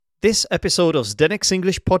This episode of Zdenek's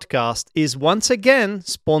English podcast is once again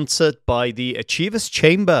sponsored by the Achievers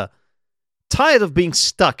Chamber. Tired of being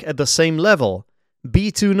stuck at the same level?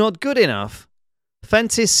 B2 not good enough?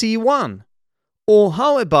 Fancy C1? Or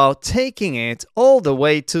how about taking it all the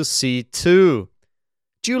way to C2?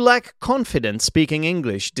 Do you lack confidence speaking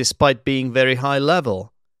English despite being very high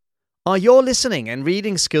level? Are your listening and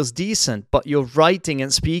reading skills decent, but your writing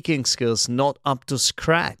and speaking skills not up to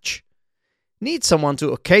scratch? Need someone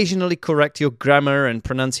to occasionally correct your grammar and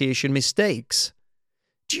pronunciation mistakes?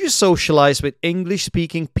 Do you socialize with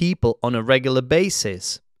English-speaking people on a regular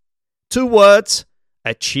basis? 2 words,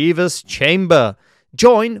 Achievers Chamber.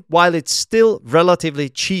 Join while it's still relatively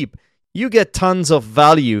cheap. You get tons of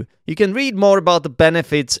value. You can read more about the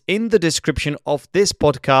benefits in the description of this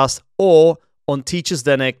podcast or on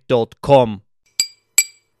teachersdenek.com.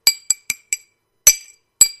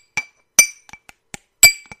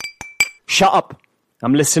 Shut up.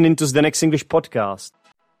 I'm listening to Zdenek's English podcast.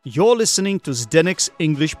 You're listening to Zdenek's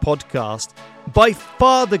English podcast, by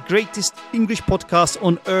far the greatest English podcast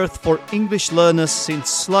on earth for English learners since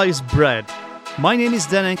sliced bread. My name is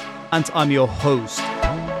Zdenek and I'm your host.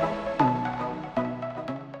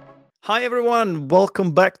 Hi everyone,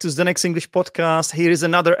 welcome back to Zdenek's English podcast. Here is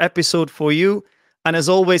another episode for you. And as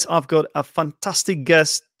always, I've got a fantastic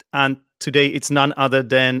guest, and today it's none other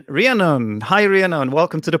than Rhiannon. Hi Rhiannon,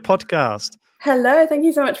 welcome to the podcast. Hello, thank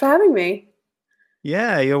you so much for having me.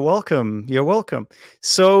 Yeah, you're welcome. You're welcome.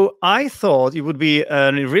 So I thought you would be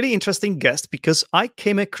a really interesting guest because I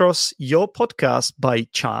came across your podcast by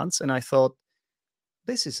chance and I thought,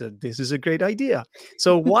 this is a great idea.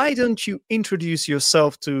 So why don't you introduce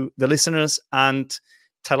yourself to the listeners and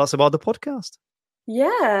tell us about the podcast?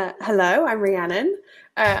 Yeah, hello, I'm Rhiannon.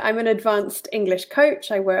 I'm an advanced English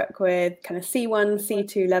coach. I work with kind of C1,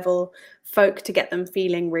 C2 level folk to get them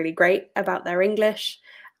feeling really great about their English.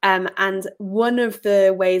 And one of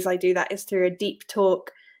the ways I do that is through a deep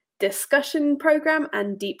talk discussion program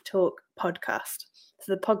and deep talk podcast.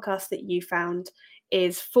 So the podcast that you found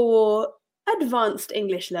is for advanced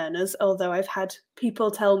English learners, although I've had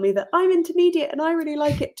people tell me that I'm intermediate and I really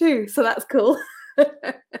like it too. So that's cool.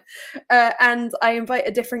 And I invite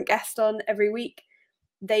a different guest on every week.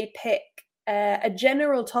 They pick a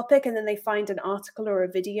general topic and then they find an article or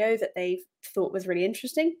a video that they thought was really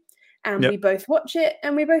interesting. And we both watch it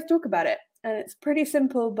and we both talk about it. And it's pretty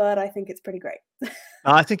simple, but I think it's pretty great.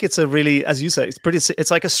 I think it's a really, as you said,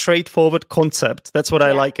 it's like a straightforward concept. That's what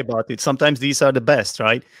I like about it. Sometimes these are the best,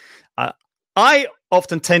 right? I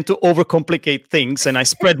often tend to overcomplicate things and I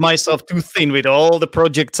spread myself too thin with all the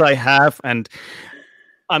projects I have, and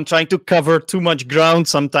I'm trying to cover too much ground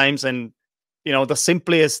sometimes, and the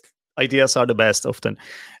simplest ideas are the best often.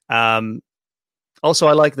 Also,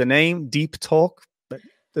 I like the name Deep Talk.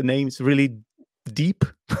 The name is really deep.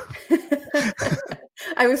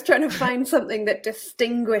 I was trying to find something that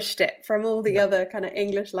distinguished it from all the other kind of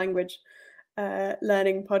English language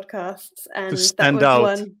learning podcasts, and to stand that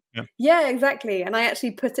was out. one. Yeah, exactly. And I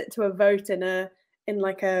actually put it to a vote in a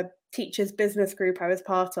teachers business group I was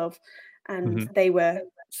part of, and they were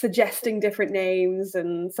suggesting different names,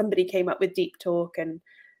 and somebody came up with Deep Talk, and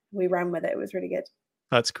we ran with it. It was really good.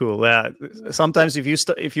 That's cool. Yeah. Sometimes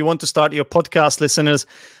if you want to start your podcast, listeners,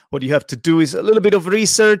 what you have to do is a little bit of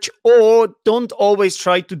research, or don't always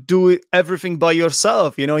try to do everything by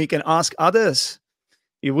yourself. You can ask others.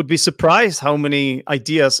 You would be surprised how many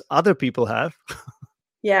ideas other people have.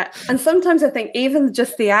 Yeah. And sometimes I think even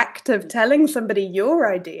just the act of telling somebody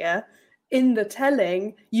your idea, in the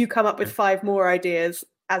telling, you come up with 5 more ideas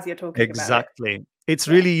as you're talking about it. Exactly. It's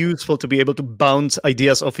really useful to be able to bounce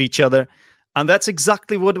ideas off each other. And that's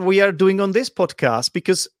exactly what we are doing on this podcast,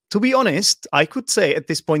 because to be honest, I could say at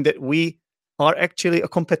this point that we are actually a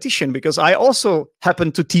competition, because I also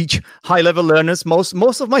happen to teach high-level learners.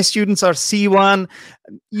 Most of my students are C1,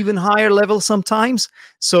 even higher level sometimes.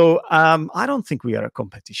 So I don't think we are a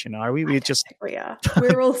competition, are we? We are.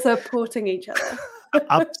 We're all supporting each other.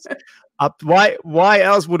 Why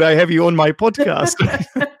else would I have you on my podcast?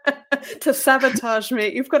 To sabotage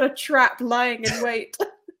me. You've got a trap lying in wait.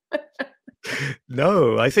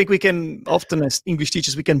 No, I think we can often, as English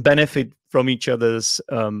teachers, we can benefit from each other's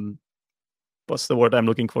what's the word I'm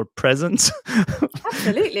looking for? Presence.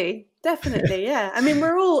 Absolutely. Definitely. Yeah. I mean,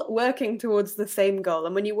 we're all working towards the same goal.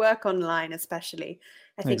 And when you work online, especially,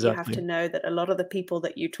 I think you have to know that a lot of the people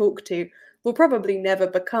that you talk to will probably never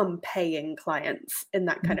become paying clients in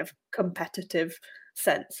that kind of competitive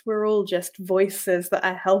sense. We're all just voices that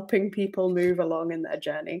are helping people move along in their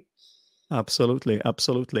journey. Absolutely.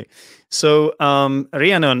 So,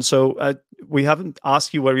 Rhiannon, we haven't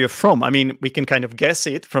asked you where you're from. I mean, we can kind of guess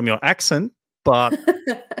it from your accent, but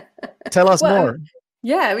Tell us Well, more.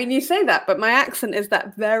 yeah, I mean, you say that, but my accent is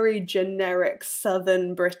that very generic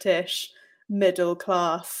Southern British, middle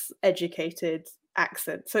class, educated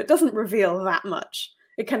accent. So it doesn't reveal that much.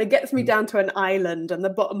 It kind of gets me down to an island and the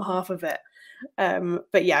bottom half of it.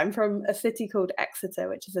 But yeah, I'm from a city called Exeter,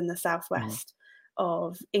 which is in the southwest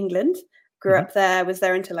of England. Grew up there, was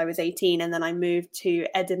there until I was 18, and then I moved to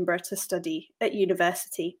Edinburgh to study at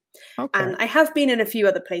university. Okay. And I have been in a few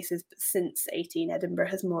other places, but since 18, Edinburgh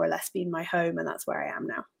has more or less been my home, and that's where I am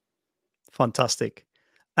now. Fantastic.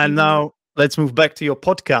 And now let's move back to your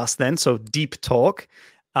podcast then. So Deep Talk.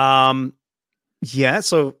 Yeah,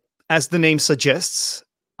 so as the name suggests,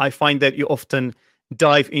 I find that you often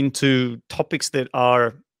dive into topics that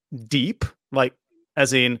are deep, like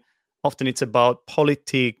as in often it's about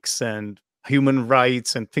politics and human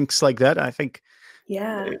rights and things like that. I think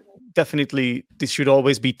definitely this should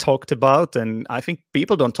always be talked about, and I think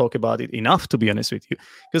people don't talk about it enough, to be honest with you,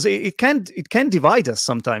 because it can divide us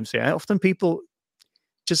sometimes. Yeah, often people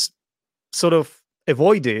just sort of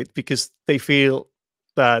avoid it because they feel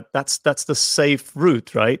that that's the safe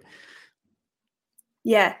route, right?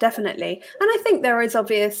 Yeah, definitely. And I think there is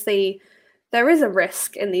a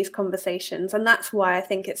risk in these conversations, and that's why I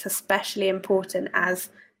think it's especially important as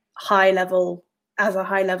a high level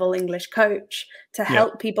English coach to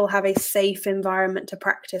help people have a safe environment to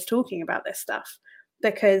practice talking about this stuff.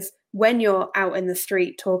 Because when you're out in the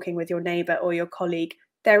street talking with your neighbor or your colleague,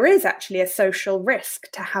 there is actually a social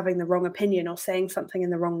risk to having the wrong opinion or saying something in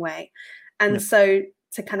the wrong way. And so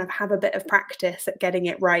to kind of have a bit of practice at getting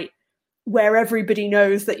it right, where everybody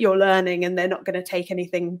knows that you're learning and they're not going to take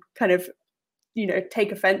anything kind of,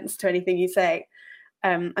 take offense to anything you say,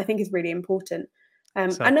 I think is really important.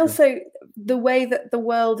 Exactly. And also the way that the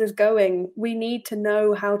world is going, we need to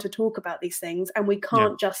know how to talk about these things, and we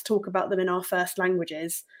can't just talk about them in our first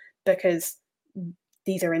languages, because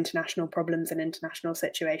these are international problems and international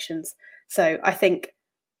situations. So I think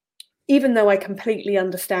even though I completely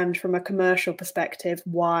understand from a commercial perspective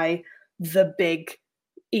why the big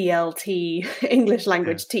ELT, English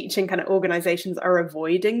language teaching kind of organizations, are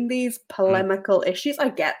avoiding these polemical issues, I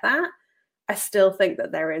get that. I still think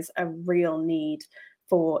that there is a real need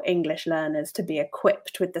for English learners to be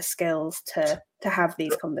equipped with the skills to have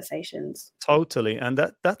these conversations. Totally.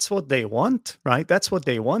 And that's what they want, right? That's what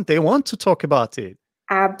they want. They want to talk about it.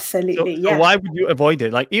 Absolutely. So why would you avoid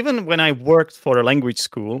it? Like, even when I worked for a language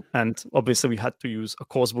school, and obviously we had to use a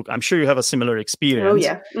course book, I'm sure you have a similar experience. Oh,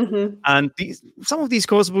 yeah. Mm-hmm. And some of these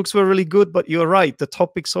course books were really good, but you're right. The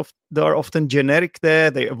topics they are often generic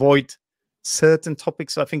there. They avoid certain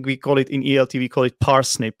topics. I think we call it in ELT, we call it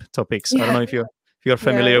parsnip topics. I don't know if you're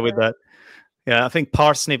familiar with that. Yeah, I think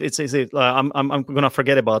parsnip. I'm gonna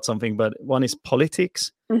forget about something, but one is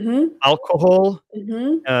politics, alcohol,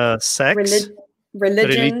 sex,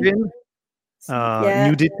 religion,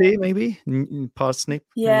 nudity, maybe parsnip.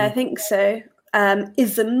 Yeah, I think so.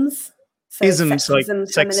 Isms. So Isms, sexism, like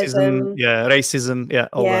feminism, sexism, racism,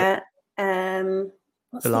 all that.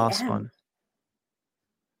 What's The last M? one.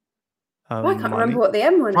 I can't remember what the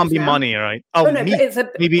M one Can't is be now. money, right? Oh no, meat. it's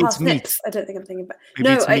Maybe parsnips. it's meat. I don't think I'm thinking about.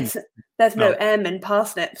 Maybe there's no M in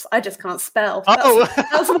parsnips. I just can't spell. Oh,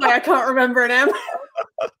 that's why I can't remember an M.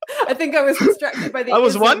 I think I was distracted by the. I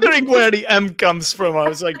was wondering where the M comes from. I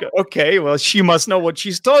was like, okay, well, she must know what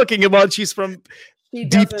she's talking about. She's from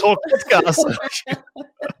Deep Talk Podcast.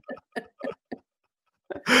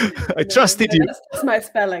 I trusted you. That's just my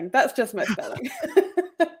spelling.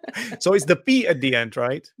 So it's the P at the end,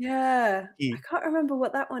 right? Yeah. I can't remember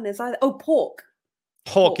what that one is either. Oh, pork.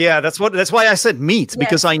 Pork, yeah. That's why I said meat,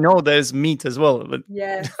 because I know there's meat as well. But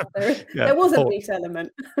there was a meat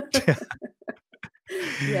element.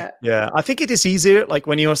 Yeah. I think it is easier, like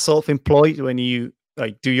when you're self-employed, when you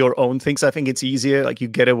like do your own things. I think it's easier. Like you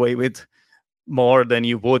get away with more than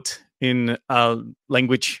you would in a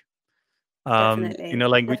language. In a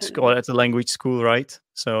language school, at a language school, right?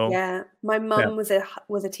 So my mum was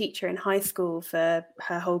a teacher in high school for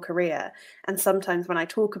her whole career, and sometimes when I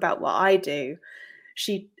talk about what I do,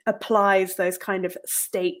 she applies those kind of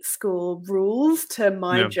state school rules to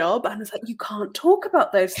my job, and it's like, you can't talk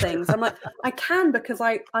about those things. I'm like, I can, because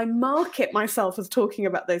I market myself as talking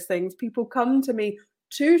about those things. People come to me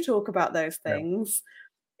to talk about those things.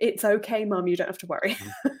 It's okay, Mum, you don't have to worry.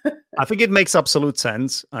 I think it makes absolute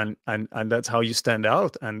sense, and that's how you stand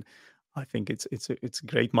out. And I think it's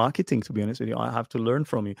great marketing, to be honest with you. I have to learn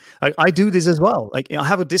from you. I do this as well. Like, I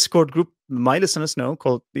have a Discord group, my listeners know,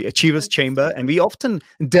 called the Achievers Chamber, and we often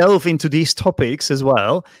delve into these topics as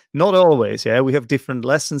well. Not always, we have different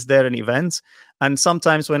lessons there and events. And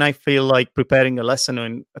sometimes when I feel like preparing a lesson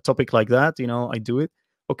on a topic like that, I do it.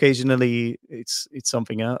 occasionally it's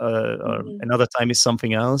something else, or another time it's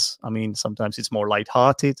something else. I mean, sometimes it's more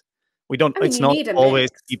lighthearted. We don't. I mean, It's you not need a always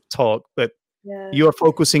mix. deep talk, but Yeah. you are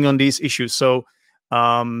focusing on these issues. So,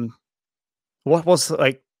 what was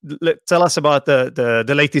like? Tell us about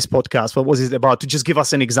the latest podcast. What was it about? To just give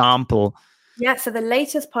us an example. Yeah, so the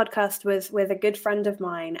latest podcast was with a good friend of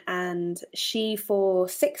mine, and she, for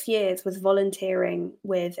 6 years, was volunteering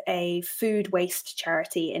with a food waste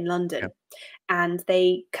charity in London. Yeah. And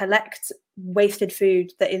they collect wasted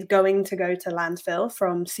food that is going to go to landfill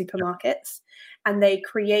from supermarkets, and they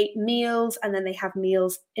create meals, and then they have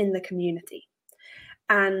meals in the community.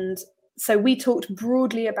 And so we talked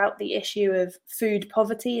broadly about the issue of food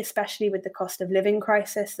poverty, especially with the cost of living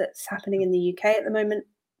crisis that's happening in the UK at the moment,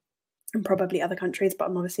 and probably other countries, but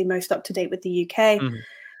I'm obviously most up to date with the UK.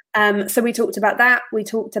 So we talked about that. We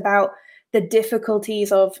talked about the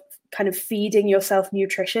difficulties of kind of feeding yourself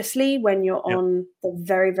nutritiously when you're on the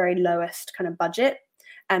very, very lowest kind of budget.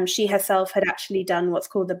 She herself had actually done what's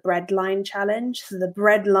called the bread line challenge. So the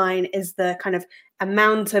bread line is the kind of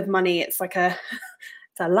amount of money. It's like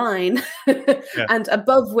it's a line and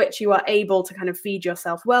above which you are able to kind of feed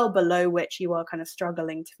yourself well, below which you are kind of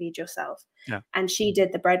struggling to feed yourself. And she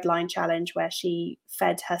did the bread line challenge where she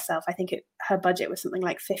fed herself, I think her budget was something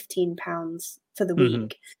like £15 for the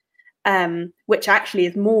week, which actually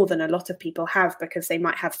is more than a lot of people have, because they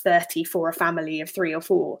might have 30 for a family of 3 or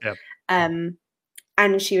 4.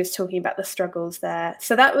 And she was talking about the struggles there.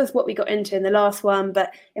 So that was what we got into in the last one.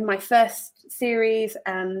 But in my first series,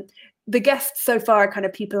 the guests so far are kind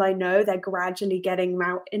of people I know. They're gradually getting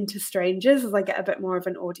out into strangers as I get a bit more of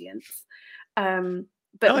an audience.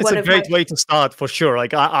 But it's a great way to start, for sure.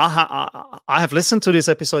 Like I have listened to this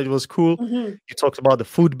episode. It was cool. You talked about the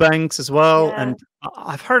food banks as well. And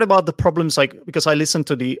I've heard about the problems, like, because I listen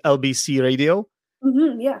to the LBC radio.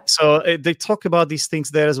 So they talk about these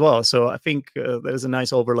things there as well. So I think there's a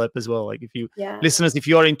nice overlap as well. Like, if you listeners, if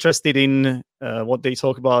you are interested in what they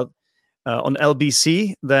talk about on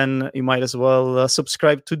LBC, then you might as well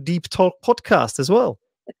subscribe to Deep Talk podcast as well.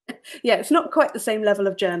 Yeah, it's not quite the same level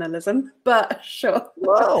of journalism, but sure.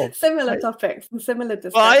 Well, similar topics and similar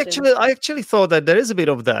discussions. Well, I actually thought that there is a bit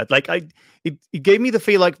of that. Like, it gave me the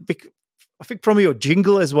feel like, I think from your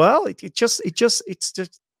jingle as well. It's just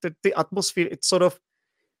the atmosphere. It's sort of,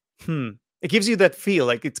 it gives you that feel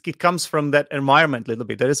like it comes from that environment a little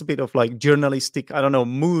bit. There is a bit of like journalistic, I don't know,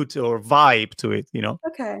 mood or vibe to it, you know?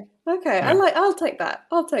 Okay. Yeah. I'll take that.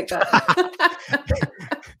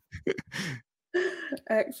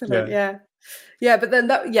 Excellent. Yeah. But then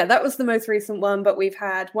that was the most recent one. But we've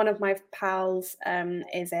had one of my pals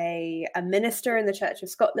is a minister in the Church of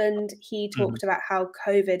Scotland. He talked about how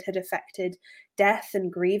COVID had affected death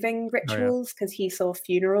and grieving rituals, because he saw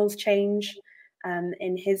funerals change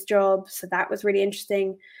in his job. So that was really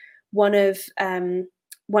interesting. One of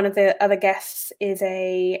the other guests is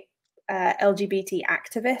a LGBT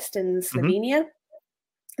activist in Slovenia.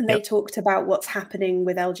 And they talked about what's happening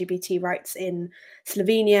with LGBT rights in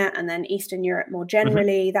Slovenia and then Eastern Europe more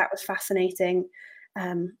generally. That was fascinating.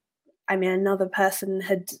 I mean, another person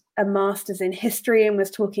had a master's in history and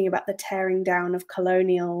was talking about the tearing down of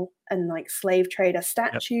colonial and like slave trader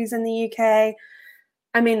statues in the UK.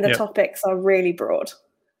 I mean, the topics are really broad.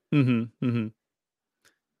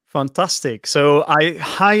 Fantastic. So I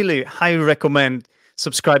highly recommend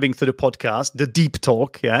subscribing to the podcast, The Deep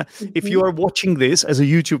Talk. If you are watching this as a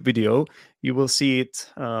YouTube video, you will see it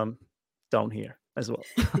down here as well.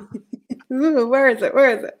 Ooh, where is it?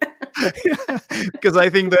 Because I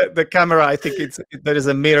think the camera, I think there is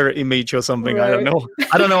a mirror image or something. Right.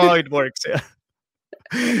 I don't know how it works.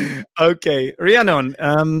 Okay, Rhiannon.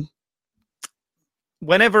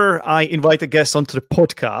 Whenever I invite a guest onto the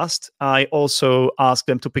podcast, I also ask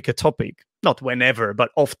them to pick a topic. Not whenever, but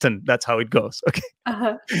often. That's how it goes. Okay.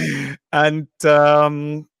 And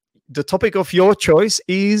the topic of your choice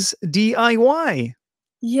is DIY.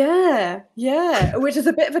 Yeah. Which is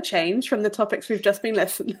a bit of a change from the topics we've just been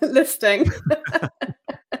listing.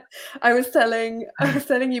 I was telling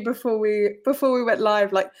you before we went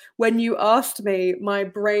live, like, when you asked me, my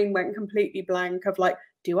brain went completely blank of like,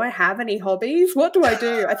 do I have any hobbies? What do I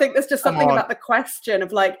do? I think there's just something about the question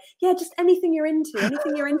of like, just anything you're into,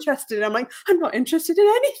 anything you're interested in. I'm like, I'm not interested in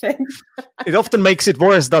anything. It often makes it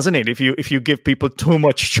worse, doesn't it? If you give people too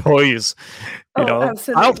much choice, you know.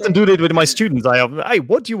 Absolutely. I often do that with my students. Hey,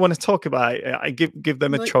 what do you want to talk about? I give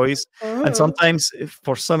them a choice, and sometimes, if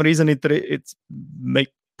for some reason, it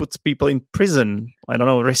puts people in prison. I don't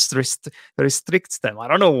know, restricts them. I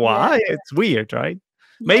don't know why. It's weird, right?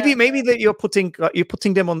 Maybe Yeah. maybe that you're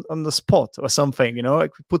putting them on the spot or something.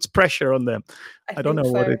 It puts pressure on them. I I don't think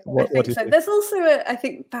know so. I what think it so. is. There's also, I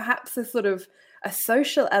think, perhaps a sort of a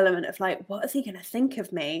social element of like, what is he going to think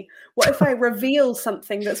of me? What if I reveal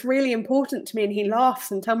something that's really important to me and he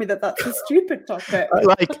laughs and tell me that that's a stupid topic?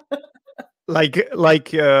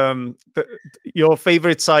 Your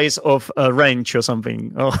favorite size of a wrench or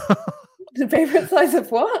something. Oh. The favorite size of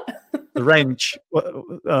what? Wrench,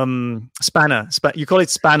 spanner. You call it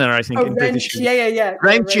spanner, I think, Oh, in British wrench. English. Yeah.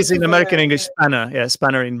 Wrench is in American a English, spanner. Yeah,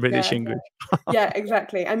 spanner in British yeah. English. Yeah,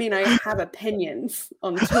 exactly. I mean, I have opinions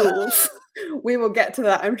on tools. We will get to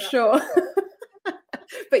that, I'm sure.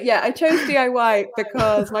 But yeah, I chose DIY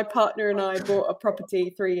because my partner and I bought a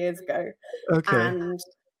property 3 years ago, Okay. and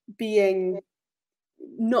being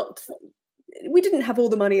not we didn't have all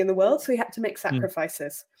the money in the world, so we had to make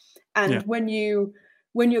sacrifices. And Yeah. when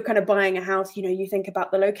you're kind of buying a house, you think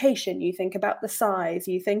about the location, you think about the size,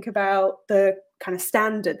 you think about the kind of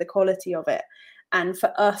standard, the quality of it. And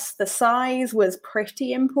for us, the size was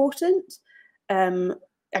pretty important. I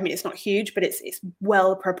mean, it's not huge, but it's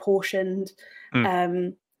well proportioned.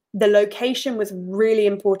 The location was really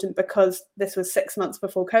important because this was 6 months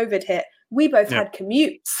before COVID hit. We both had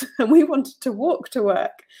commutes and we wanted to walk to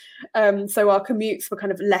work. So our commutes were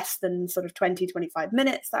kind of less than sort of 20, 25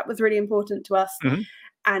 minutes. That was really important to us. Mm-hmm.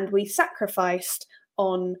 And we sacrificed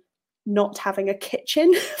on not having a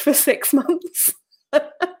kitchen for 6 months.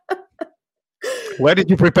 Where did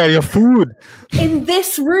you prepare your food? In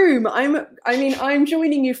this room. I'm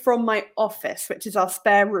joining you from my office, which is our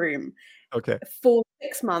spare room. Okay. For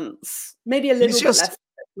 6 months, maybe a little bit less than 6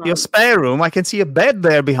 months. Your spare room. I can see a bed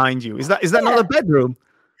there behind you. Is that not a bedroom?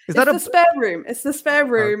 It's the spare room. It's the spare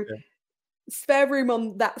room. Okay. Spare room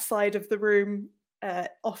on that side of the room.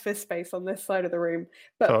 Office space on this side of the room.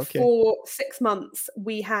 But for 6 months,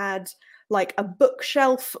 we had like a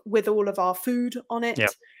bookshelf with all of our food on it.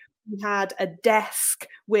 Yep. We had a desk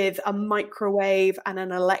with a microwave and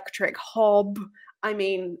an electric hob. I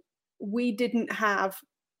mean, we didn't have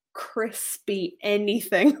crispy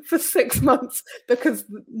anything for 6 months because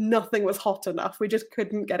nothing was hot enough. We just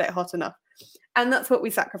couldn't get it hot enough. And that's what we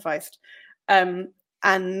sacrificed. And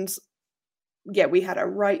yeah, we had a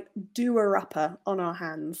right doer-upper on our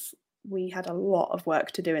hands. We had a lot of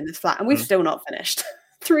work to do in this flat, and we've still not finished.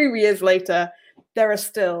 3 years later, there are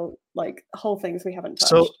still like whole things we haven't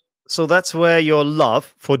touched. So that's where your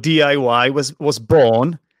love for DIY was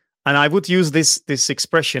born. And I would use this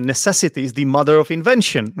expression: necessity is the mother of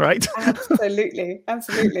invention, right? Absolutely.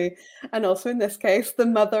 And also in this case, the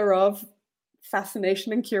mother of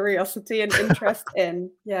fascination and curiosity and interest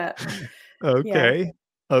in. Yeah. Okay.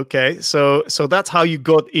 Yeah. Okay. So that's how you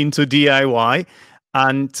got into DIY.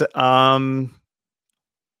 And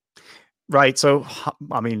right. So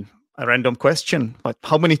I mean, a random question, but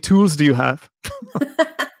how many tools do you have?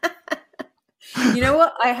 You know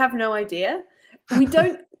what? I have no idea. We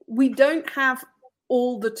don't have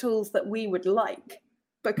all the tools that we would like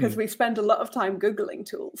because we spend a lot of time Googling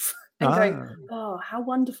tools and going, oh, how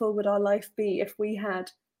wonderful would our life be if we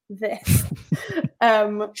had this?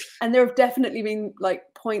 And there have definitely been like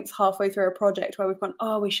points halfway through a project where we've gone,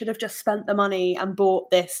 oh, we should have just spent the money and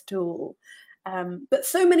bought this tool. But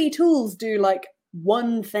so many tools do like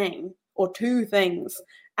one thing or two things.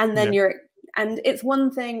 And then and it's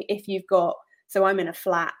one thing if you've got, so I'm in a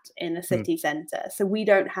flat in a city centre. So we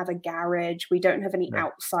don't have a garage. We don't have any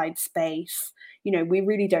outside space. We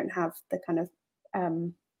really don't have the kind of,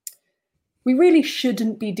 we really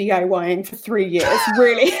shouldn't be DIYing for 3 years.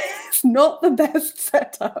 Really, it's not the best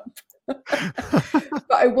setup. But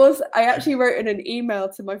I actually wrote in an email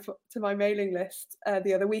to my mailing list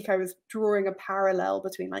the other week. I was drawing a parallel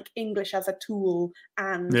between like English as a tool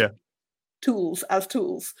and tools as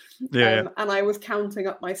tools. And I was counting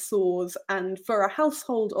up my saws, and for a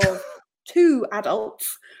household of 2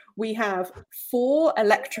 adults, we have 4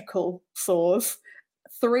 electrical saws,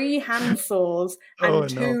 3 hand saws, and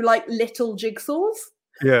 2 like little jigsaws.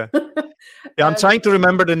 Yeah. I'm trying to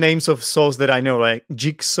remember the names of saws that I know, like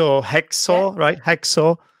jigsaw, hacksaw, right?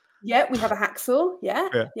 Hacksaw. Yeah, we have a hacksaw.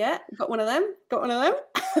 Yeah. Got one of them.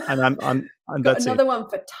 And got that's another one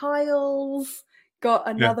for tiles. Got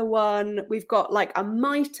another one. We've got like a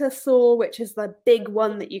miter saw, which is the big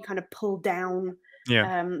one that you kind of pull down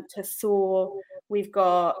to saw. We've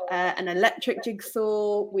got an electric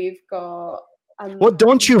jigsaw. We've got. What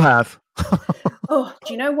don't you have? Oh,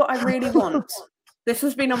 do you know what I really want? This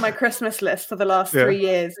has been on my Christmas list for the last 3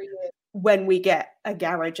 years. When we get a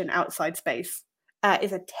garage and outside space,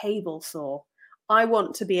 is a table saw. I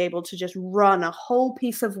want to be able to just run a whole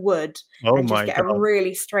piece of wood and just get a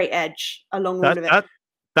really straight edge along all of it.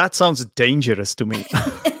 That sounds dangerous to me.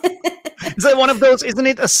 Is that one of those? Isn't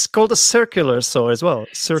it called a circular saw as well?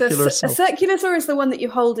 Circular A saw. circular saw is the one that you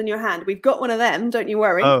hold in your hand. We've got one of them, don't you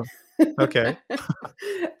worry. Oh, okay.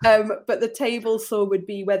 But the table saw would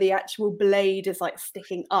be where the actual blade is like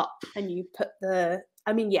sticking up, and you put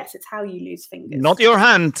I mean, yes, it's how you lose fingers. Not your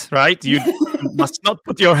hand, right? You must not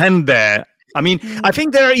put your hand there. I mean, I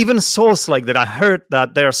think there are even saws like that. I heard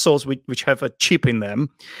that there are saws which have a chip in them,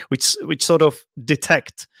 which sort of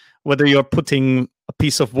detect whether you're putting a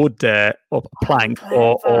piece of wood there or a plank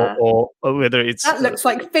or whether it's that looks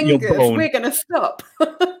like fingers. We're going to stop.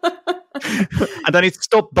 And then it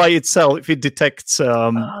stopped by itself if it detects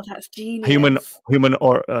that's genius. human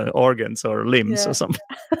organs or limbs or something.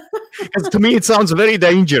 Because to me it sounds very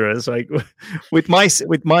dangerous. Like with my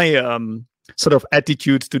sort of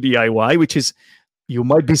attitude to DIY, which is, you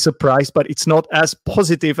might be surprised, but it's not as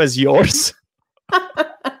positive as yours.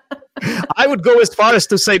 I would go as far as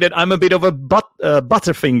to say that I'm a bit of a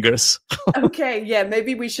butterfingers. Okay, yeah,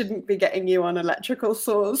 maybe we shouldn't be getting you on electrical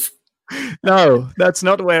saws. No, that's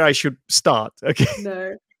not where I should start. Okay.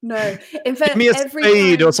 No. In fact, give me a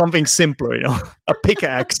spade or something simpler, a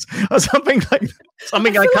pickaxe or something like that.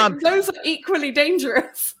 Something I can't. Like those are equally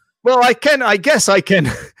dangerous. Well, I guess I can.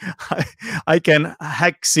 I can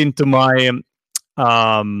hacks into my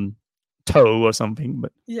toe or something,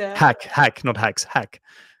 but hack, not hacks, hack.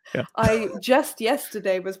 Yeah. I just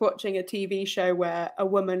yesterday was watching a TV show where a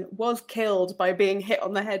woman was killed by being hit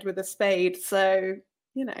on the head with a spade. So,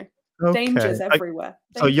 dangers everywhere.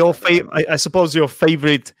 So your favorite, I suppose your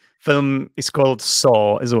favorite film is called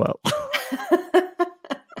Saw as well.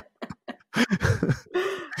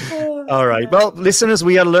 All right. Well, listeners,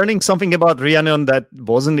 we are learning something about Rhiannon that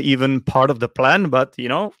wasn't even part of the plan, but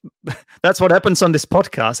that's what happens on this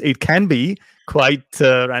podcast. It can be quite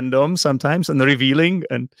random sometimes and revealing.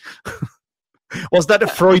 And was that a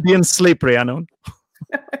Freudian slip, Rhiannon?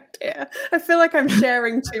 Oh dear. I feel like I'm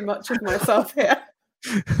sharing too much of myself here.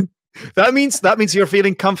 That means you're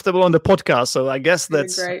feeling comfortable on the podcast. So I guess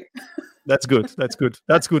that's great. That's good. That's good.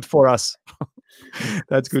 That's good for us.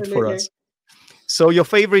 That's good for us. So your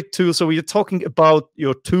favorite tool. So we're talking about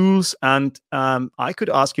your tools, and I could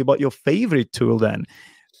ask you about your favorite tool then.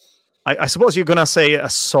 I suppose you're gonna say a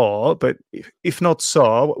saw, but if not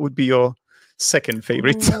saw, what would be your second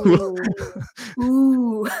favorite tool?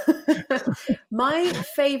 Ooh. My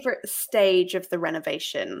favorite stage of the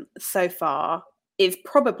renovation so far is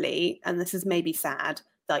probably, and this is maybe sad,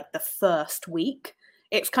 like the first week.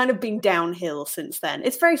 It's kind of been downhill since then.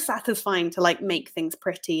 It's very satisfying to like make things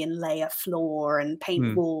pretty and lay a floor and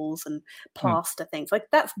paint walls and plaster things. Like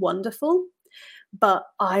that's wonderful. But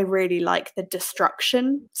I really like the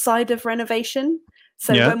destruction side of renovation.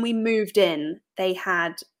 So when we moved in, they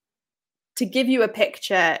had, to give you a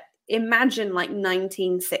picture, imagine like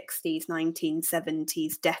 1960s,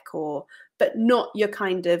 1970s decor, but not your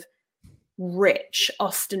kind of rich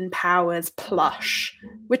Austin Powers plush.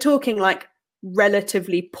 We're talking like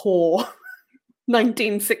relatively poor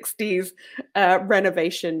 1960s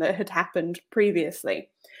renovation that had happened previously.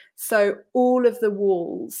 So all of the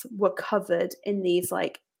walls were covered in these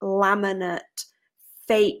like laminate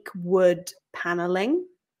fake wood paneling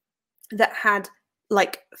that had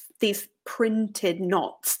like these printed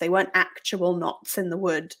knots. They weren't actual knots in the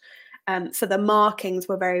wood. So the markings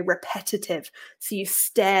were very repetitive. So you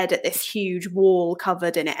stared at this huge wall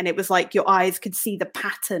covered in it, and it was like your eyes could see the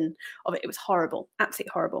pattern of it. It was horrible,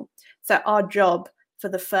 absolutely horrible. So our job for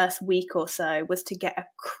the first week or so was to get a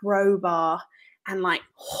crowbar and like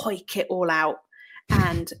hoik it all out.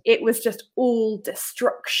 And it was just all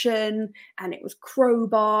destruction, and it was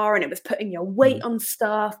crowbar, and it was putting your weight on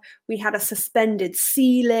stuff. We had a suspended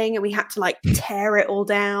ceiling, and we had to like tear it all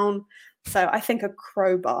down. So I think a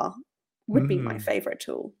crowbar would be my favorite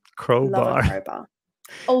tool. Crowbar. Love a crowbar.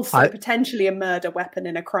 Also, potentially a murder weapon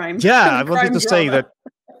in a crime. Yeah, I wanted to say that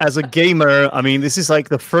as a gamer, I mean, this is like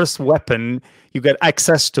the first weapon you get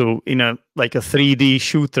access to in a 3D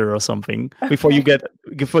shooter or something. Okay. Before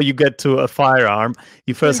you get to a firearm,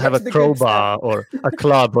 you first have a crowbar or a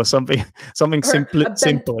club or something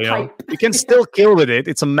simple. You can still kill with it.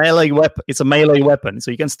 It's a melee weapon. It's a melee weapon, so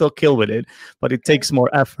you can still kill with it, but it takes more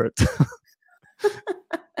effort.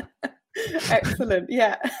 Excellent.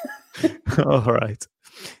 Yeah. All right.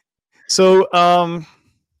 So,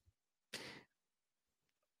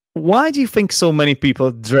 why do you think so many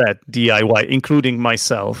people dread DIY, including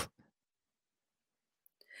myself?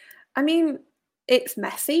 I mean, it's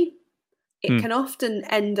messy. It can often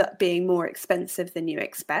end up being more expensive than you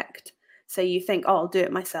expect. So you think, oh, I'll do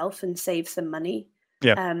it myself and save some money.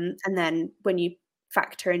 Yeah. And then when you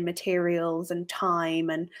factor in materials and time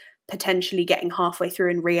and potentially getting halfway through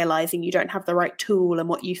and realizing you don't have the right tool, and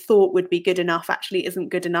what you thought would be good enough actually isn't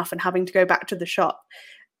good enough, and having to go back to the shop.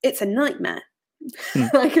 It's a nightmare.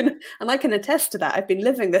 I can attest to that. I've been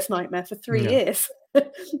living this nightmare for 3 years.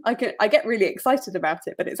 I get really excited about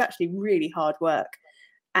it, but it's actually really hard work.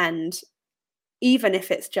 And even if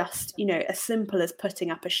it's just, as simple as putting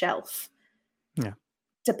up a shelf,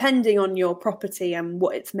 depending on your property and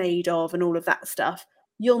what it's made of and all of that stuff,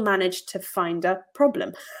 you'll manage to find a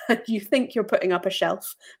problem. You think you're putting up a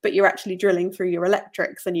shelf, but you're actually drilling through your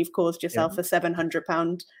electrics, and you've caused yourself a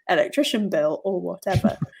 £700 electrician bill or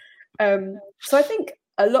whatever. So I think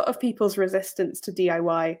a lot of people's resistance to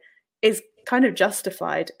DIY is kind of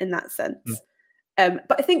justified in that sense.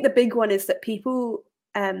 But I think the big one is that people,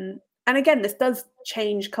 and again, this does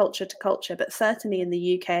change culture to culture, but certainly in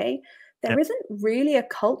the UK, there isn't really a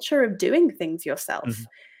culture of doing things yourself.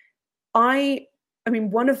 I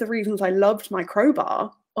mean, one of the reasons I loved my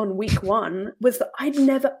crowbar on week 1 was that I'd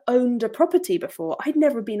never owned a property before. I'd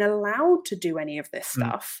never been allowed to do any of this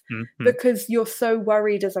stuff because you're so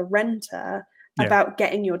worried as a renter about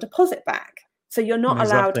getting your deposit back. So you're not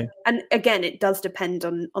allowed, and again, it does depend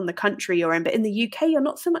on the country you're in, but in the UK, you're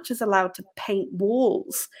not so much as allowed to paint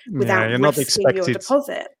walls without risking your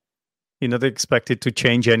deposit. You're not expected to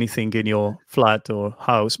change anything in your flat or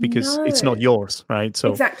house because it's not yours, right?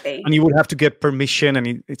 So exactly, and you would have to get permission,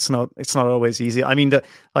 and it's not always easy. I mean, the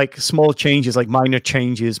like small changes, like minor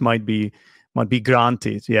changes, might be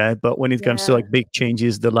granted, but when it comes to like big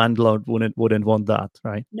changes, the landlord wouldn't want that,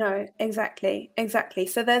 right? No, exactly.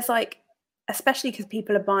 So there's like, especially because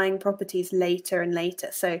people are buying properties later and later.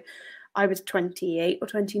 So I was 28 or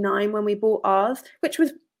 29 when we bought ours, which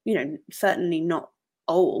was, certainly not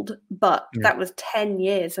old, but that was 10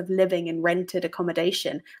 years of living in rented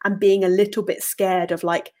accommodation and being a little bit scared of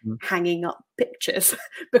like hanging up pictures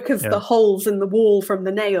because the holes in the wall from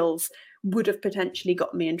the nails would have potentially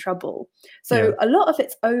got me in trouble. So a lot of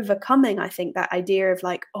it's overcoming, I think, that idea of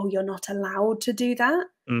like, oh, you're not allowed to do that.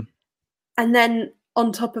 And then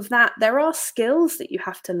on top of that, there are skills that you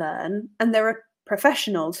have to learn, and there are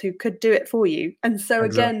professionals who could do it for you. And so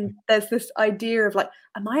again, there's this idea of like,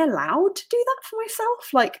 am I allowed to do that for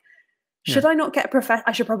myself? Like, should I not get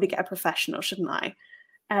I should probably get a professional, shouldn't I?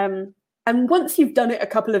 And once you've done it a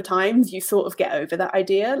couple of times, you sort of get over that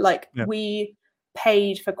idea. Like we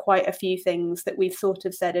paid for quite a few things that we've sort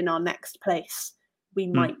of said in our next place we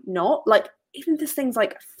might not. Like even just things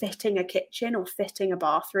like fitting a kitchen or fitting a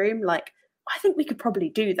bathroom, like I think we could probably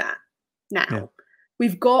do that now.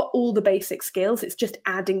 We've got all the basic skills. It's just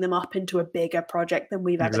adding them up into a bigger project than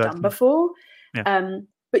we've ever done before.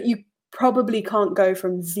 But you probably can't go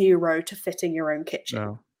from zero to fitting your own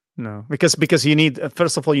kitchen. No, because you need,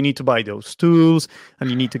 first of all, you need to buy those tools and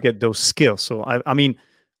you need to get those skills. So I mean,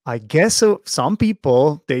 I guess some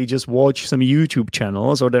people, they just watch some YouTube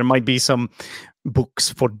channels, or there might be some books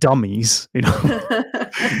for dummies,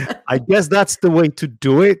 I guess that's the way to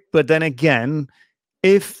do it. But then again,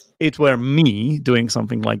 if it were me doing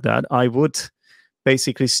something like that, I would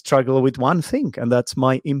basically struggle with one thing, and that's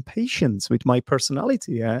my impatience with my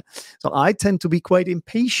personality. So I tend to be quite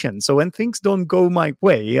impatient. So when things don't go my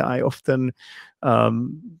way, I often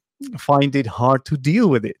find it hard to deal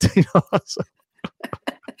with it. So.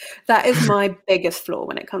 That is my biggest flaw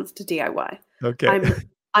when it comes to DIY. Okay.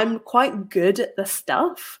 I'm quite good at the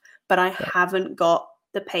stuff, but I haven't got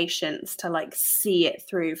the patience to like see it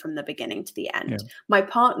through from the beginning to the end. My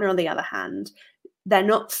partner, on the other hand, they're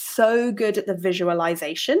not so good at the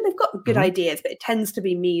visualization. They've got good ideas, but it tends to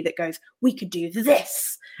be me that goes, we could do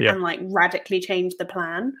this and like radically change the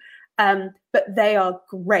plan. But they are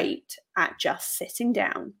great at just sitting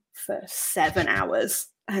down for 7 hours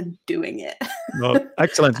and doing it. Well,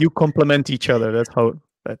 excellent. You complement each other.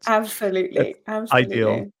 That's absolutely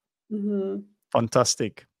ideal.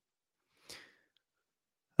 Fantastic.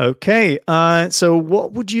 Okay, so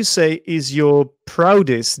what would you say is your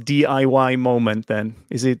proudest DIY moment then?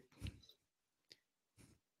 Is it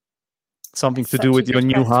something to do with your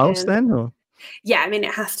new house then? Or? Yeah, I mean,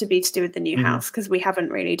 it has to be to do with the new house because we haven't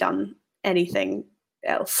really done anything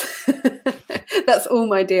else. That's all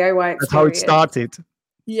my DIY experience. That's how it started.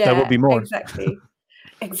 Yeah, there will be more.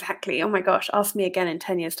 Exactly. Oh my gosh, ask me again in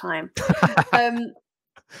 10 years' time.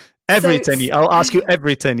 Every 10 years. I'll ask you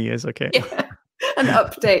every 10 years, okay? Yeah. An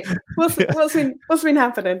update. What's been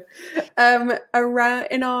happening? Around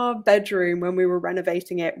in our bedroom when we were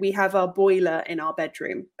renovating it, we have our boiler in our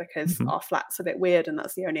bedroom because our flat's a bit weird and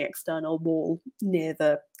that's the only external wall near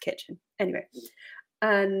the kitchen. Anyway,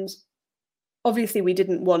 and obviously we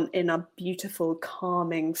didn't want in our beautiful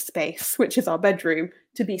calming space, which is our bedroom,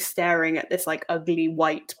 to be staring at this like ugly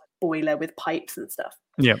white boiler with pipes and stuff.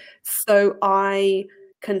 Yeah. So I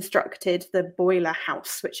constructed the boiler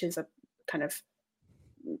house, which is a kind of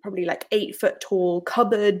probably like 8-foot tall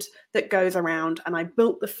cupboard that goes around, and I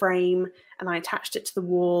built the frame and I attached it to the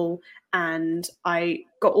wall, and I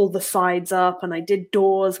got all the sides up, and I did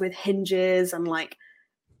doors with hinges, and like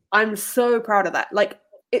I'm so proud of that. Like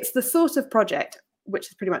it's the sort of project, which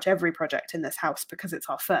is pretty much every project in this house because it's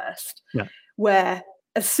our first, where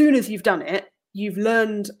as soon as you've done it, you've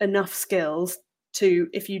learned enough skills to,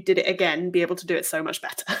 if you did it again, be able to do it so much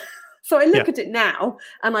better. So I look at it now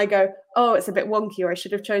and I go, oh, it's a bit wonky, or I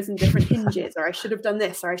should have chosen different hinges, or I should have done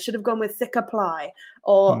this, or I should have gone with thicker ply,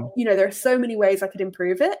 or, you know, there are so many ways I could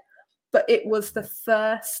improve it. But it was the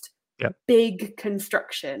first big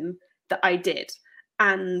construction that I did.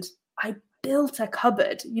 And I built a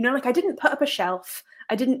cupboard, you know, like I didn't put up a shelf.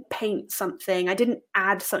 I didn't paint something. I didn't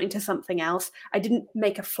add something to something else. I didn't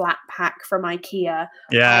make a flat pack from IKEA.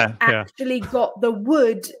 I actually got the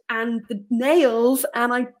wood and the nails,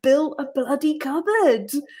 and I built a bloody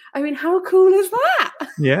cupboard. I mean, how cool is that?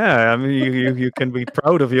 Yeah, I mean, you can be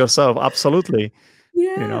proud of yourself. Absolutely.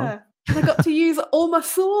 Yeah. You know? And I got to use all my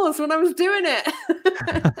saws when I was doing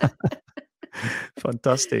it.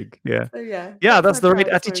 Fantastic. Yeah. So that's the right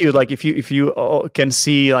attitude. Like if you can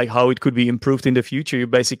see like how it could be improved in the future,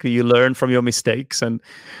 you learn from your mistakes, and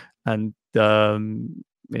you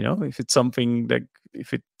know, if it's something that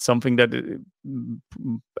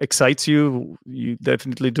excites you, you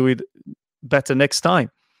definitely do it better next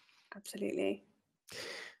time. Absolutely.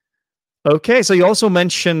 Okay, so you also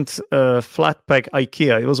mentioned flat pack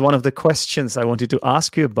IKEA. It was one of the questions I wanted to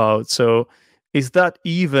ask you about. So is that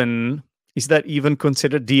even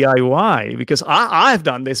considered DIY? Because I've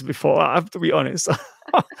done this before, I have to be honest.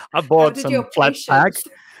 I bought some flat pack,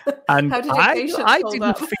 and I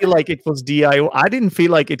didn't feel like it was DIY. I didn't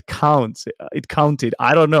feel like it counted.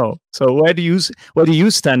 I don't know. So where do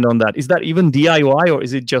you stand on that? Is that even DIY, or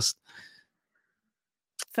is it just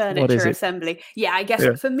furniture assembly? Yeah, I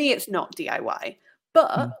guess for me it's not DIY.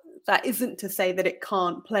 But that isn't to say that it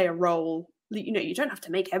can't play a role. You know, you don't have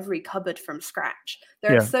to make every cupboard from scratch.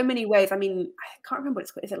 There are so many ways. I mean, I can't remember what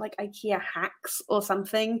it's called. Is it like IKEA hacks or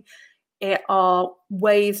something? It are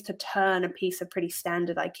ways to turn a piece of pretty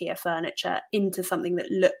standard IKEA furniture into something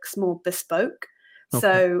that looks more bespoke. Okay.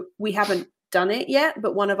 So we haven't done it yet,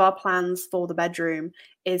 but one of our plans for the bedroom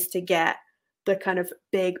is to get the kind of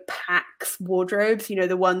big packs wardrobes, you know,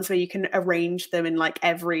 the ones where you can arrange them in like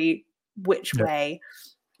every which way.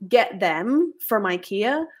 Get them from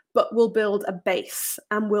IKEA, but we'll build a base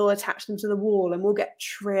and we'll attach them to the wall, and we'll get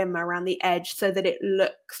trim around the edge so that it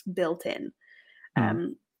looks built in.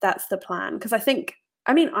 That's the plan. Because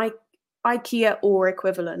IKEA or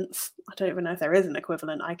equivalents, I don't even know if there is an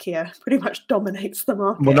equivalent. IKEA pretty much dominates the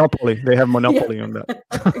market. Monopoly. They have monopoly on that.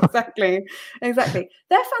 Exactly.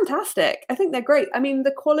 They're fantastic. I think they're great. I mean,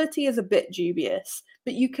 the quality is a bit dubious,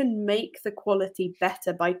 but you can make the quality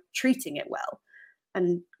better by treating it well.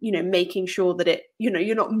 And, you know, making sure that it, you know,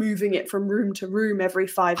 you're not moving it from room to room every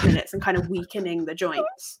 5 minutes and kind of weakening the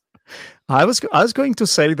joints. I was going to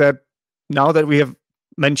say that now that we have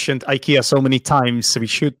mentioned IKEA so many times, we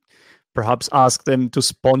should perhaps ask them to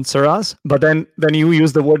sponsor us. But then you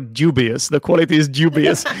use the word dubious. The quality is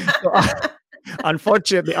dubious. So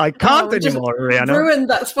unfortunately, I can't anymore. Rhiannon. Ruined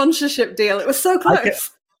that sponsorship deal. It was so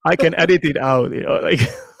close. I can edit it out. You know, like.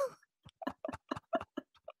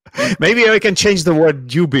 Maybe I can change the word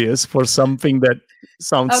dubious for something that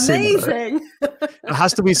sounds amazing. It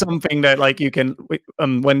has to be something that, like, you can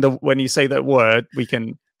when you say that word, we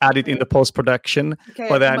can add it in the post production. Okay,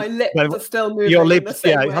 but then my lips are still moving. Your lips,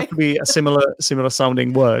 it has to be a similar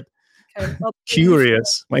sounding word. Okay,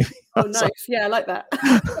 curious, maybe. Oh, nice. Yeah, I like that.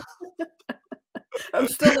 I'm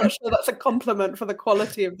still not sure that's a compliment for the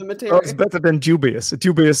quality of the material. Well, it's better than dubious.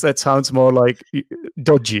 Dubious, that sounds more like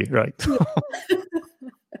dodgy, right?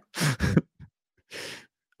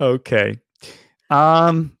 Okay.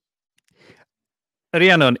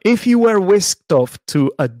 Rhiannon, if you were whisked off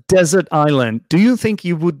to a desert island, do you think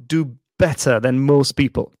you would do better than most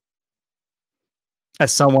people?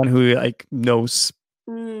 As someone who knows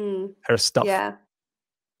her stuff.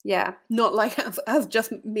 Yeah. Not like as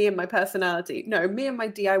just me and my personality. No, me and my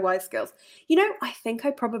DIY skills. You know, I think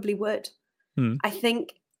I probably would. I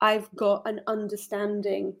think I've got an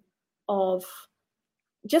understanding of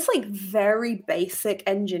just like very basic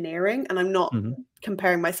engineering, and I'm not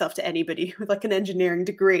comparing myself to anybody with like an engineering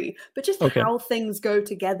degree, but just how things go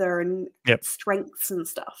together and strengths and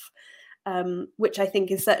stuff, which I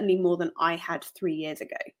think is certainly more than I had 3 years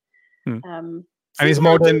ago. And it's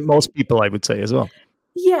more than most people, I would say, as well.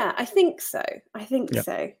 Yeah, I think so.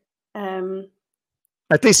 So.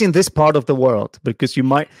 At least in this part of the world, because you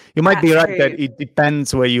might be That's right that true. it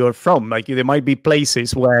depends where you're from. Like there might be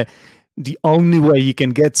places where the only way you can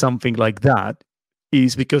get something like that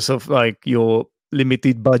is because of like your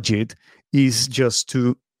limited budget is just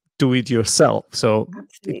to do it yourself. So it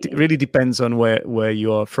Absolutely. really depends on where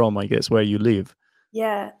you are from, I guess, where you live.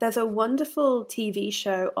 Yeah, there's a wonderful TV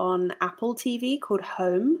show on Apple TV called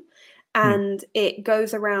Home, Hmm. and it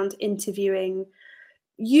goes around interviewing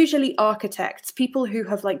usually architects, people who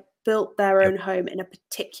have like built their Yep. own home in a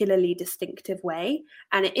particularly distinctive way.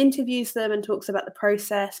 And it interviews them and talks about the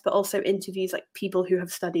process, but also interviews like people who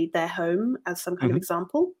have studied their home as some kind of Hmm.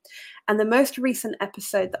 example. And the most recent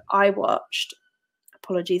episode that I watched,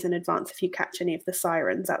 apologies in advance if you catch any of the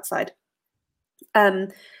sirens outside. Um,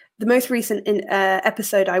 the most recent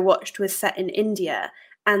episode I watched was set in India,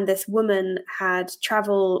 and this woman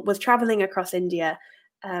was traveling across India.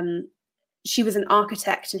 Um, she was an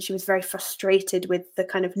architect, and she was very frustrated with the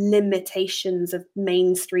kind of limitations of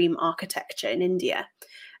mainstream architecture in India,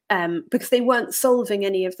 because they weren't solving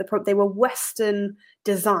any of the problems. They were Western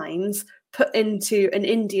designs put into an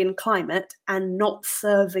Indian climate and not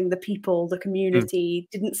serving the people, the Hmm. community,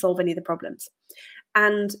 didn't solve any of the problems.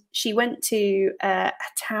 And she went to a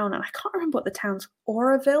town, and I can't remember what the town's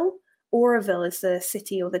Oroville. Oroville is the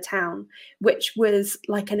city or the town, which was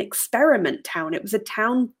like an experiment town. It was a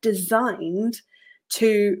town designed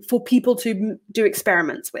for people to do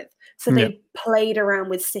experiments with. So Yeah. they played around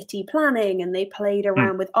with city planning and they played Hmm.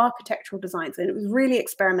 around with architectural designs, and it was really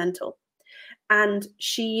experimental. And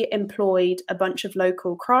she employed a bunch of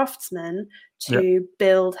local craftsmen Yeah. to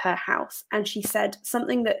build her house. And she said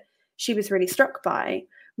something that she was really struck by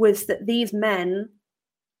was that these men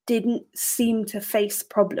didn't seem to face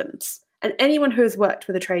problems. And anyone who has worked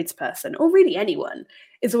with a tradesperson, or really anyone,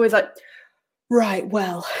 is always like, right,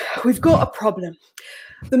 well, we've got a problem.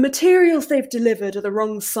 The materials they've delivered are the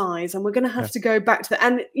wrong size, and we're going to Yeah. have to go back to the,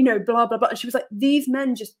 and, blah, blah, blah. And she was like, these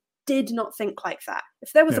men just did not think like that.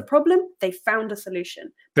 If there was a Yeah. problem, they found a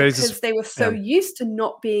solution There is this, because they were so yeah. used to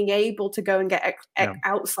not being able to go and get Yeah.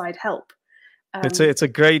 outside help. It's a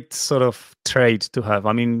great sort of trait to have.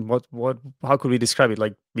 I mean, how could we describe it?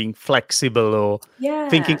 Like being flexible or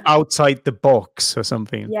thinking Yeah. outside the box or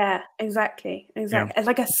something. Yeah, exactly. Yeah, Exactly. It's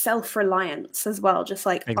like a self-reliance as well. Just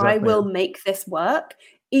like I exactly. will make this work,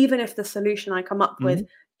 even if the solution I come up Yeah. with Mhm.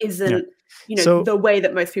 Yeah. isn't, So, the way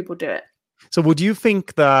that most people do it. so would you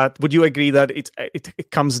agree that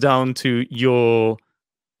it comes down to your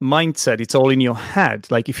mindset? It's all in your head.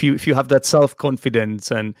 Like if you have that self-confidence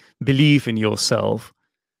and belief in yourself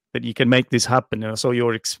that you can make this happen, so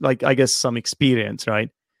like I guess some experience, right?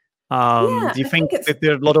 Yeah, Do you I think think it's that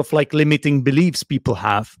there are a lot of like limiting beliefs people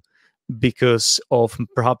have because of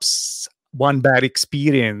perhaps one bad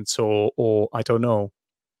experience or I don't know,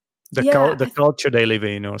 yeah, the culture they live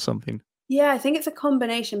in or something? I think it's a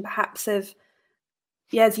combination perhaps of,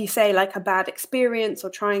 yeah, as you say, like a bad experience or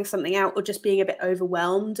trying something out or just being a bit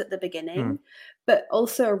overwhelmed at the Hmm. beginning. But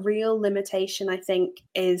also a real limitation, I think,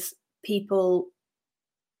 is people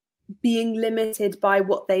being limited by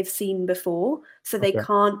what they've seen before. So they Okay.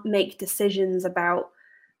 can't make decisions about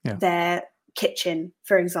Yeah. their kitchen,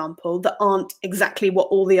 for example, that aren't exactly what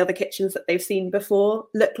all the other kitchens that they've seen before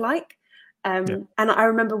look like. Yeah. And I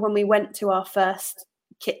remember when we went to our first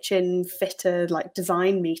kitchen fitter like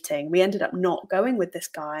design meeting, we ended up not going with this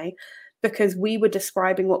guy because we were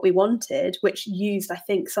describing what we wanted, which used, I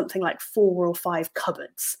think, something like 4 or 5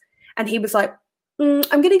 cupboards. And he was like, I'm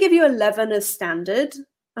going to give you 11 as standard.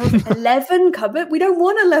 I was like, 11 cupboard? We don't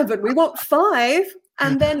want 11. We want 5.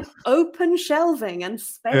 And then open shelving and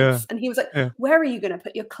Yeah. space. And he was like, Yeah. where are you going to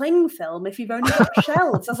put your cling film if you've only got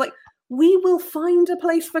shelves? I was like, we will find a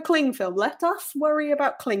place for cling film. Let us worry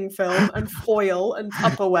about cling film and foil and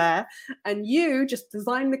Tupperware. And you just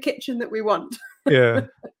design the kitchen that we want. Yeah.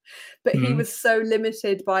 But he Mhm. was so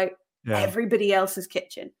limited by Yeah. everybody else's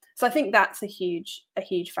kitchen. So I think that's a huge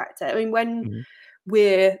factor. I mean, when Mhm.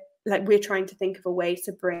 we're trying to think of a way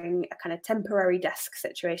to bring a kind of temporary desk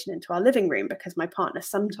situation into our living room because my partner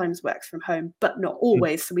sometimes works from home, but not Mm.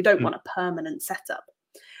 always. So we don't Mm. want a permanent setup.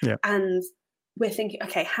 Yeah. And we're thinking,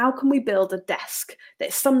 okay, how can we build a desk that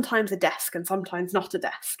is sometimes a desk and sometimes not a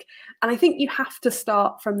desk? And I think you have to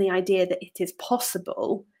start from the idea that it is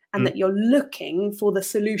possible and Mm. that you're looking for the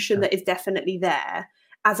solution Yeah. that is definitely there,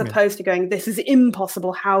 as Yeah. opposed to going, this is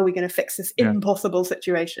impossible. How are we going to fix this Yeah. impossible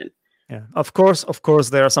situation? Yeah. Of course,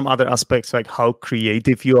 there are some other aspects like how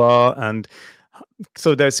creative you are, and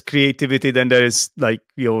so there's creativity. Then there is like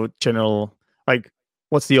your general, like,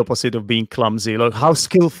 what's the opposite of being clumsy? Like how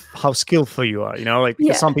skillful you are. Like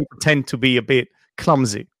because Yeah. some people tend to be a bit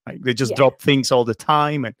clumsy. Like they just Yeah. drop things all the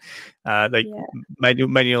time, and like Yeah.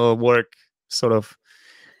 manual work sort of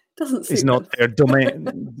Doesn't is suit not them. their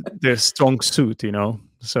domain, their strong suit, you know.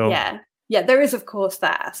 So Yeah, there is of course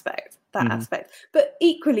that aspect. mhm. But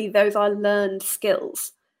equally those are learned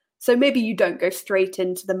skills. So maybe you don't go straight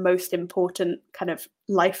into the most important kind of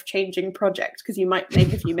life-changing project because you might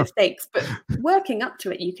make a few mistakes, but working up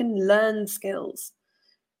to it, you can learn skills.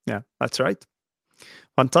 Yeah, that's right.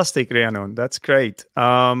 Fantastic, Rhiannon. That's great.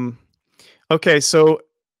 Okay, so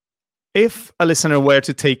if a listener were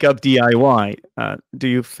to take up DIY, do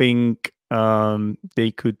you think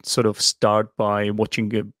they could sort of start by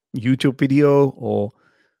watching a YouTube video, or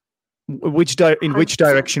in which 100%.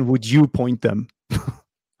 direction would you point them?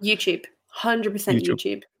 YouTube, 100% YouTube.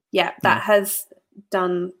 YouTube. Yeah, Yeah. that has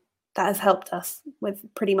helped us with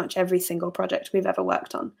pretty much every single project we've ever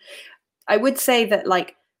worked on. I would say that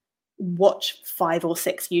like watch 5 or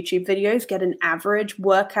 6 YouTube videos, get an average,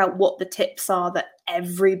 work out what the tips are that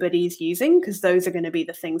everybody's using, because those are going to be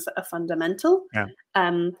the things that are fundamental. Yeah.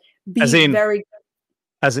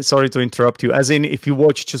 Sorry to interrupt you. As in, if you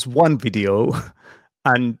watch just one video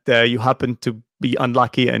and you happen to be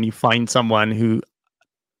unlucky and you find someone who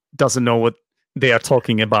doesn't know what they are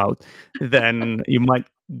talking about, then you might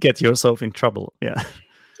get yourself in trouble. Yeah.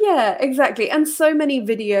 Yeah, exactly. And so many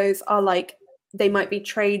videos are like, they might be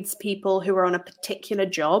tradespeople who are on a particular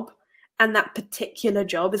job, and that particular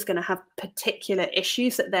job is going to have particular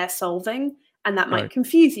issues that they're solving. And that might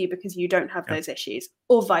confuse you because you don't have those issues,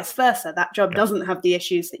 or vice versa. That job doesn't have the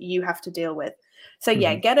issues that you have to deal with. So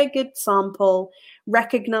get a good sample,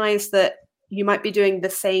 recognize that you might be doing the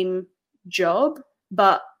same job,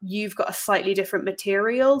 but you've got a slightly different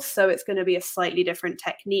material. So it's going to be a slightly different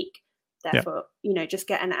technique. Therefore, just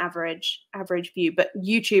get an average view. But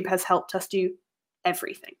YouTube has helped us do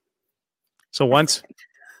everything. So watch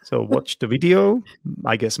the video,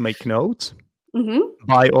 I guess, make notes,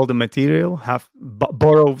 buy all the material,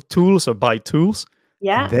 borrow tools or buy tools.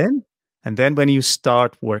 Yeah. And then when you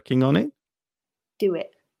start working on it, do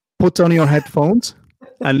it. Put on your headphones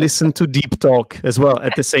and listen to deep talk as well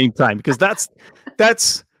at the same time, because that's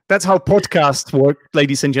how podcasts work,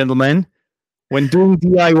 ladies and gentlemen. When doing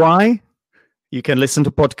DIY, you can listen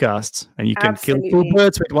to podcasts and you can kill 2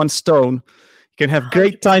 birds with 1 stone. You can have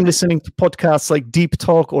great time listening to podcasts like Deep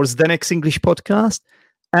Talk or Zdenek's English podcast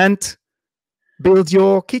and build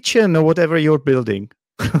your kitchen or whatever you're building.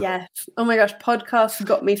 Yes. Oh my gosh, podcasts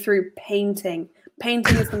got me through painting.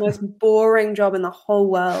 Painting is the most boring job in the whole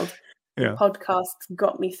world. Yeah. Podcasts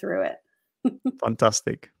got me through it.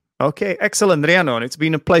 Fantastic. Okay, excellent, Rhiannon. It's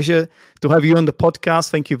been a pleasure to have you on the podcast.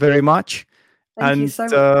 Thank you very much. Thank you so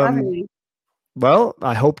much for having me. Well,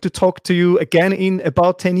 I hope to talk to you again in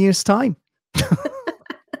about 10 years' time.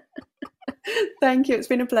 Thank you. It's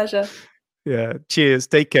been a pleasure. Yeah. Cheers.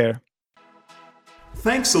 Take care.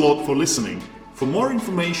 Thanks a lot for listening. For more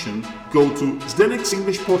information, go to Zdenek's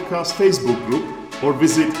English Podcast Facebook group or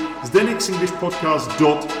visit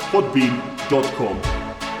zdenek'senglishpodcast.podbean.com.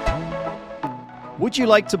 Would you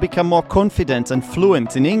like to become more confident and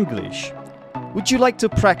fluent in English? Would you like to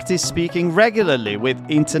practice speaking regularly with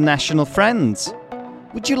international friends?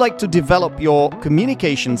 Would you like to develop your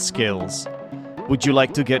communication skills? Would you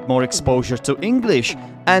like to get more exposure to English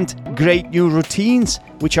and great new routines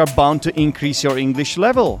which are bound to increase your English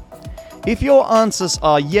level? If your answers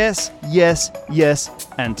are yes, yes, yes,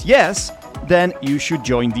 and yes, then you should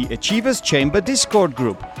join the Achievers Chamber Discord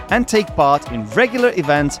group and take part in regular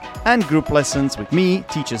events and group lessons with me,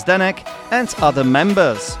 Teacher Zdenek, and other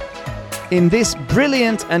members. In this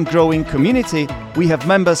brilliant and growing community, we have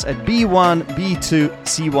members at B1, B2,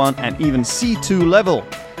 C1 and even C2 level.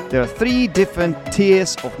 There are 3 different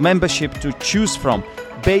tiers of membership to choose from: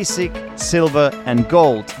 basic, silver and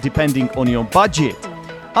gold, depending on your budget.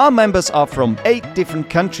 Our members are from 8 different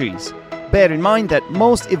countries. Bear in mind that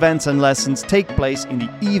most events and lessons take place in the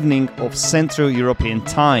evening of Central European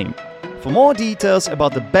time. For more details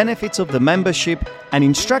about the benefits of the membership and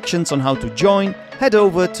instructions on how to join, head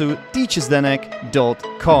over to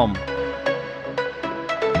teacherzdenek.com.